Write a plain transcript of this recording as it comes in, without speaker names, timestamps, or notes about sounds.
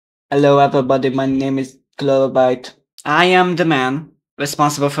Hello everybody, my name is Cloverbyte. I am the man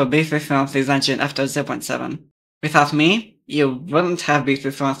responsible for B3313's engine after 0.7. Without me, you wouldn't have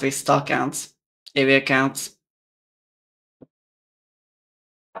B3313 stock counts, area counts,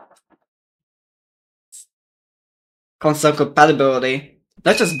 console compatibility,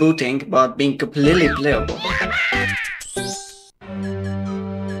 not just booting, but being completely playable.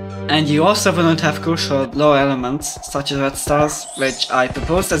 And you also wouldn't have crucial lore elements, such as red stars, which I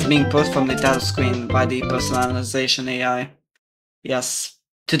proposed as being pulled from the title screen by the personalization AI. Yes.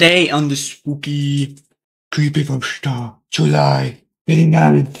 Today on the spooky Creepypasta July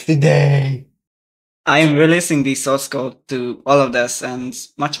 29th today, I am releasing the source code to all of this and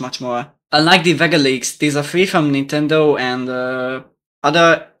much more. Unlike the Vega leaks, these are free from Nintendo and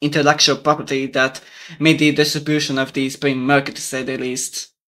other intellectual property that made the distribution of these pretty murky to say the least.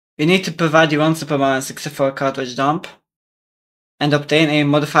 You need to provide your own Super Mario 64 cartridge dump and obtain a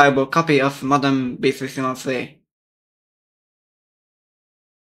modifiable copy of modern B3313.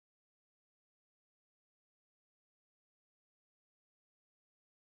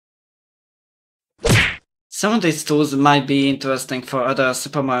 Some of these tools might be interesting for other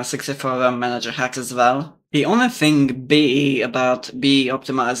Super Mario 64 RAM manager hacks as well. The only thing BE about BE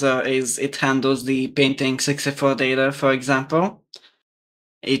Optimizer is it handles the painting 64 data, for example.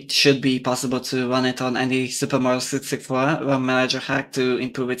 It should be possible to run it on any Super Mario 64 RAM manager hack to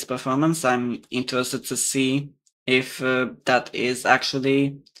improve its performance. I'm interested to see if that is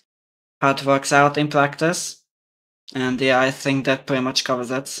actually how it works out in practice. And yeah, I think that pretty much covers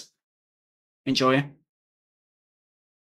it. Enjoy.